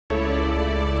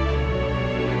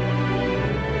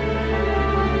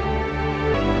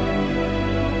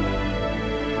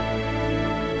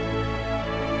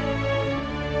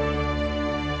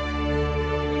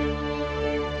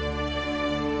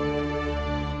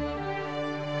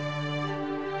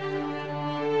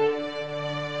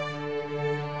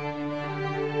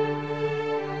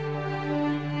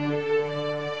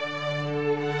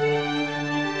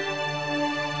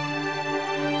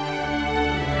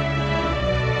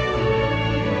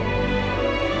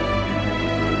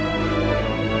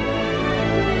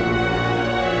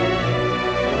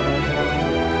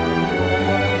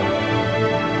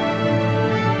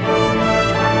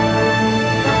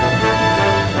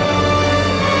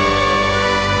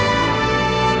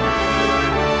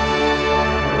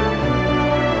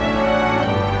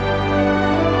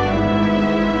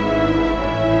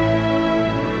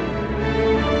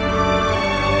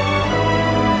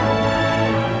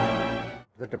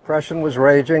Depression was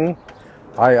raging.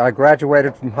 I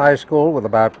graduated from high school with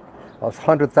about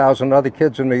 100,000 other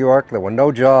kids in New York. There were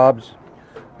no jobs,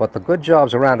 but the good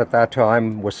jobs around at that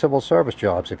time were civil service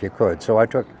jobs, if you could. So I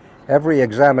took every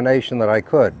examination that I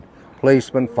could: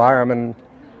 policeman, fireman,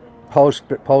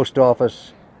 post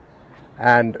office,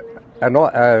 and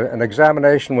an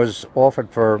examination was offered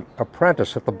for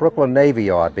apprentice at the Brooklyn Navy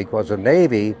Yard, because the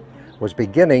Navy was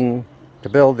beginning to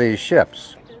build these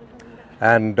ships.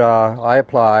 And I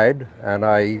applied, and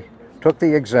I took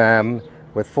the exam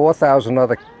with 4,000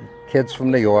 other kids from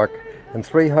New York, and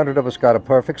 300 of us got a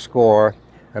perfect score,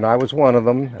 and I was one of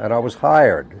them, and I was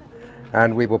hired.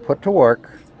 And we were put to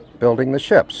work building the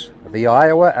ships. The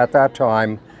Iowa, at that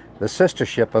time, the sister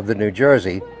ship of the New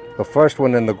Jersey, the first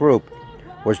one in the group,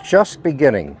 was just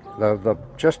beginning,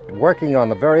 just working on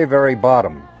the very, very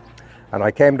bottom. And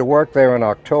I came to work there in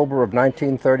October of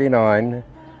 1939,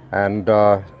 and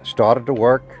started to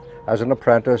work as an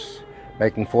apprentice,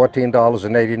 making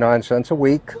 $14.89 a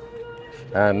week,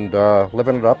 and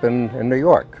living it up in New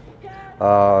York.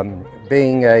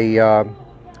 Being an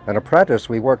apprentice,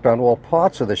 we worked on all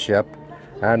parts of the ship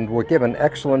and were given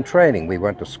excellent training. We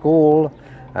went to school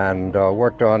and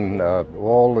worked on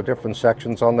all the different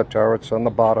sections on the turrets on the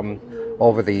bottom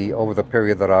over the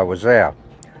period that I was there.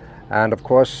 And of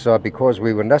course, because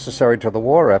we were necessary to the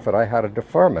war effort, I had a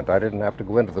deferment. I didn't have to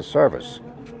go into the service.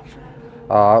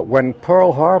 When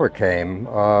Pearl Harbor came,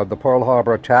 the Pearl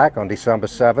Harbor attack on December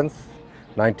 7th,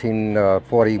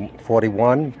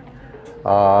 1941,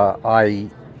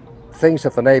 things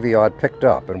at the Navy Yard picked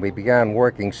up, and we began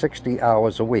working 60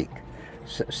 hours a week.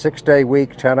 6-day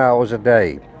week, 10 hours a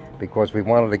day, because we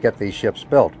wanted to get these ships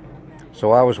built.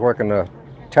 So I was working a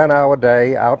 10-hour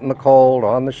day out in the cold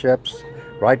on the ships,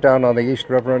 right down on the East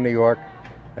River in New York,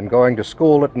 and going to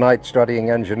school at night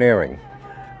studying engineering.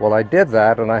 Well, I did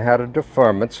that, and I had a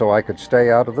deferment so I could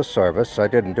stay out of the service. I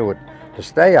didn't do it to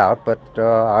stay out, but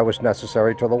I was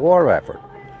necessary to the war effort.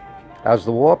 As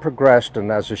the war progressed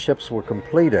and as the ships were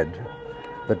completed,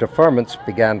 the deferments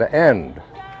began to end.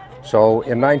 So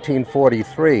in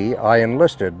 1943, I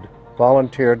enlisted,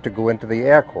 volunteered to go into the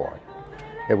Air Corps.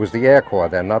 It was the Air Corps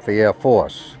then, not the Air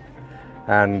Force.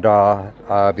 And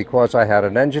because I had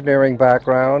an engineering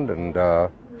background, and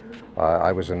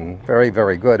I was in very,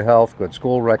 very good health, good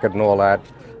school record and all that,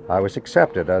 I was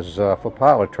accepted as for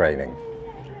pilot training.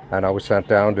 And I was sent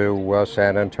down to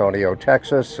San Antonio,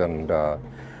 Texas, and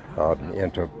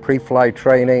into pre-flight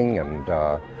training, and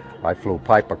I flew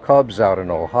Piper Cubs out in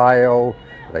Ohio.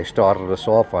 They started us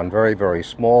off on very, very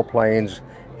small planes,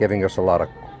 giving us a lot of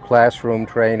classroom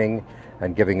training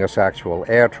and giving us actual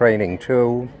air training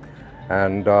too.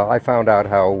 And I found out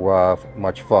how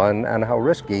much fun and how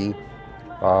risky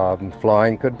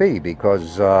flying could be,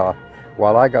 because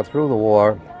while I got through the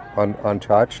war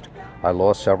untouched, I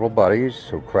lost several buddies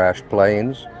who crashed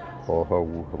planes or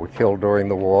who were killed during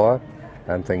the war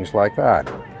and things like that.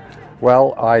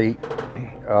 Well, I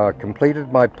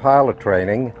completed my pilot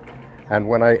training, and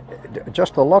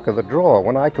just the luck of the draw,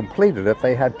 when I completed it,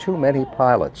 they had too many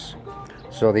pilots.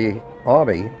 So the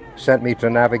Army sent me to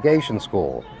navigation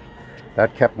school.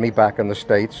 That kept me back in the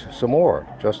States some more,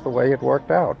 just the way it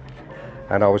worked out.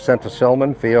 And I was sent to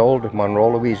Silman Field,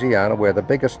 Monroe, Louisiana, where the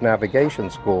biggest navigation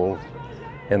school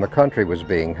in the country was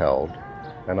being held,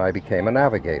 and I became a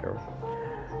navigator.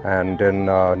 And in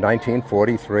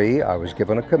 1943, I was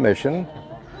given a commission,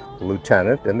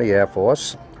 lieutenant in the Air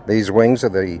Force. These wings are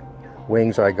the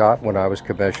wings I got when I was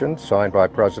commissioned, signed by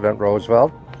President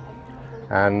Roosevelt.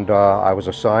 And I was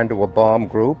assigned to a bomb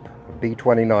group, a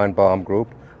B-29 bomb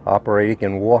group, operating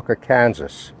in Walker,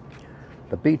 Kansas.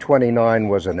 The B-29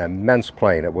 was an immense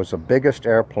plane. It was the biggest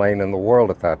airplane in the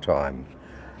world at that time.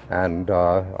 And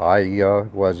I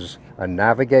was a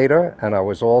navigator, and I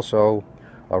was also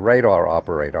a radar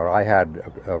operator. I had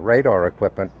radar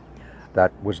equipment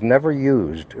that was never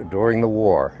used during the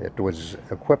war. It was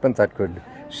equipment that could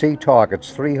see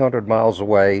targets 300 miles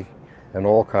away in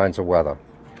all kinds of weather.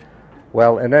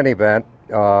 Well, in any event,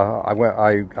 I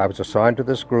was assigned to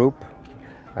this group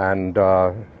and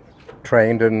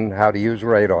trained in how to use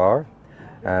radar,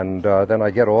 and then I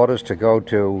get orders to go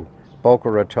to Boca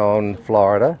Raton,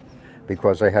 Florida,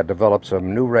 because they had developed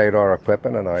some new radar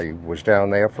equipment, and I was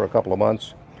down there for a couple of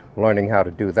months learning how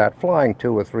to do that, flying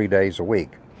 2 or 3 days a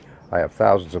week. I have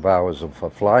thousands of hours of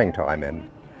flying time in.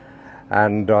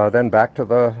 And then back to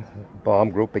the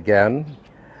bomb group again,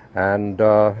 and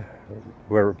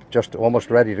we're just almost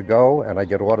ready to go, and I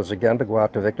get orders again to go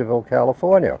out to Victorville,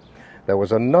 California. There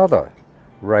was another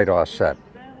radar set,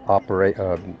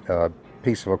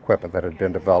 piece of equipment that had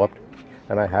been developed,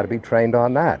 and I had to be trained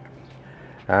on that.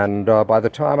 And by the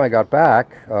time I got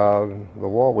back, the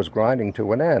war was grinding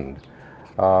to an end.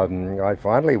 I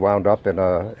finally wound up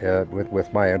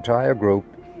with my entire group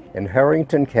in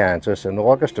Harrington, Kansas in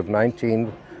August of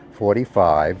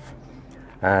 1945,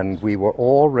 and we were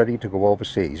all ready to go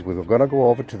overseas. We were going to go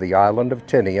over to the island of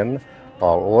Tinian.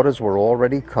 Our orders were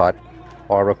already cut.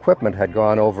 Our equipment had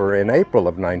gone over in April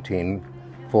of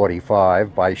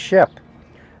 1945 by ship,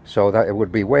 so that it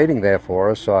would be waiting there for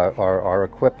us, our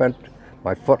equipment,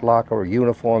 my footlocker,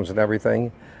 uniforms and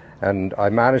everything. And I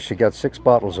managed to get 6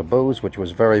 bottles of booze, which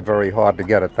was very, very hard to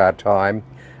get at that time.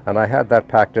 And I had that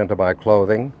packed into my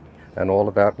clothing, and all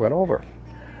of that went over.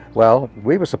 Well,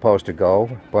 we were supposed to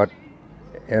go, but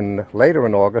later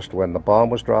in August, when the bomb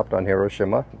was dropped on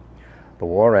Hiroshima, the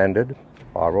war ended,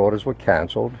 our orders were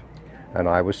canceled, and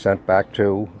I was sent back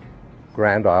to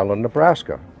Grand Island,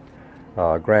 Nebraska.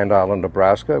 Grand Island,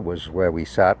 Nebraska was where we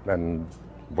sat and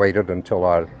waited until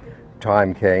our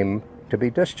time came to be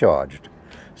discharged.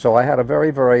 So I had a very,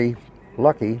 very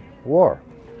lucky war.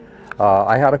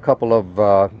 I had a couple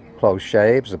of close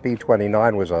shaves. The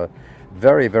B-29 was a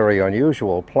very, very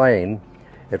unusual plane.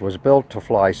 It was built to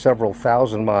fly several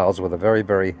thousand miles with a very,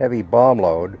 very heavy bomb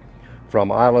load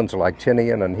from islands like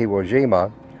Tinian and Iwo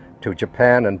Jima to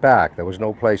Japan and back. There was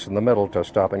no place in the middle to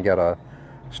stop and get a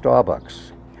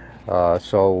Starbucks.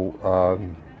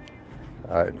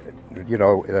 You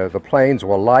know, the planes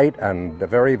were light and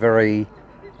very, very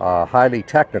highly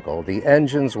technical. The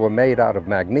engines were made out of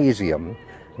magnesium.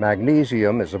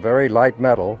 Magnesium is a very light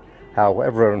metal.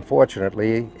 However,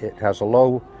 unfortunately, it has a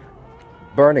low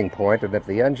burning point, and if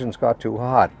the engines got too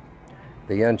hot,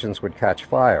 the engines would catch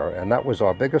fire, and that was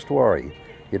our biggest worry.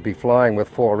 You'd be flying with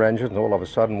 4 engines, all of a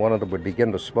sudden one of them would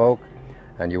begin to smoke,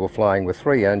 and you were flying with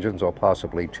 3 engines or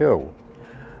possibly 2.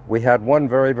 We had one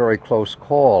very, very close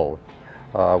call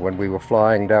when we were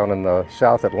flying down in the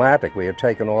South Atlantic. We had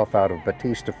taken off out of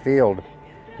Batista Field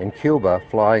in Cuba,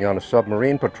 flying on a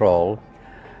submarine patrol,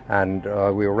 and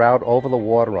we were out over the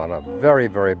water on a very,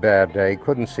 very bad day.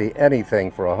 Couldn't see anything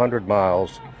for 100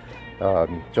 miles,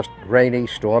 just rainy,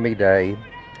 stormy day,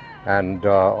 and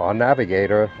our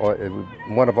navigator,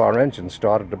 one of our engines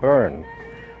started to burn.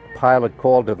 The pilot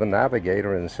called to the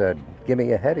navigator and said, "Give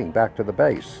me a heading back to the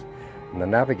base." And the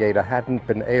navigator hadn't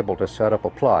been able to set up a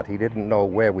plot. He didn't know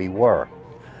where we were.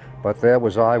 But there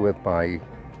was I with my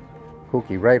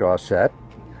kooky radar set,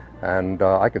 and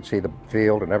I could see the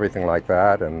field and everything like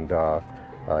that, and the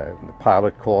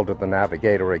pilot called to the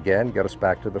navigator again, get us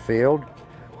back to the field.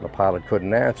 The pilot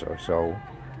couldn't answer, so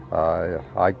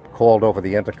I called over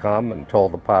the intercom and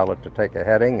told the pilot to take a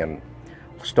heading and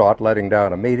start letting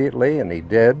down immediately, and he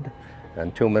did.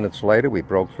 And 2 minutes later, we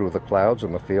broke through the clouds,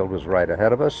 and the field was right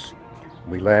ahead of us.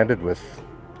 We landed with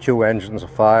 2 engines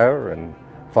afire and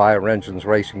fire engines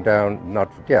racing down,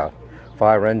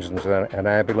 fire engines and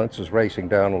ambulances racing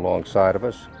down alongside of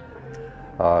us.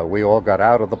 We all got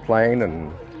out of the plane,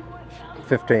 and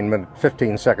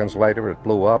 15 seconds later it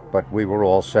blew up, but we were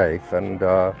all safe, and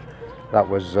that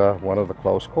was one of the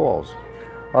close calls.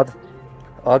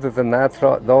 Other than that,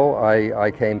 though,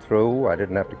 I came through. I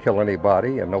didn't have to kill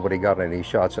anybody, and nobody got any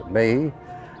shots at me.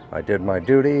 I did my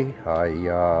duty.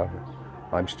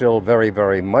 I'm still very,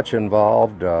 very much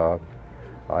involved.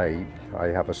 I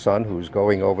have a son who's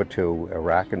going over to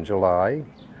Iraq in July.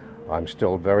 I'm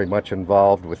still very much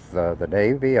involved with the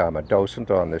Navy. I'm a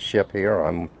docent on this ship here.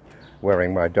 I'm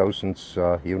wearing my docent's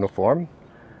uniform,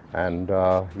 and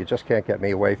you just can't get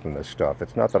me away from this stuff.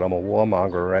 It's not that I'm a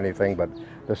warmonger or anything, but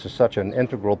this is such an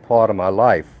integral part of my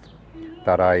life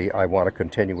that I want to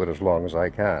continue it as long as I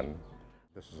can.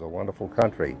 This is a wonderful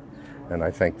country, and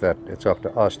I think that it's up to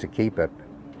us to keep it,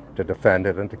 to defend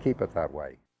it, and to keep it that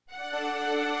way.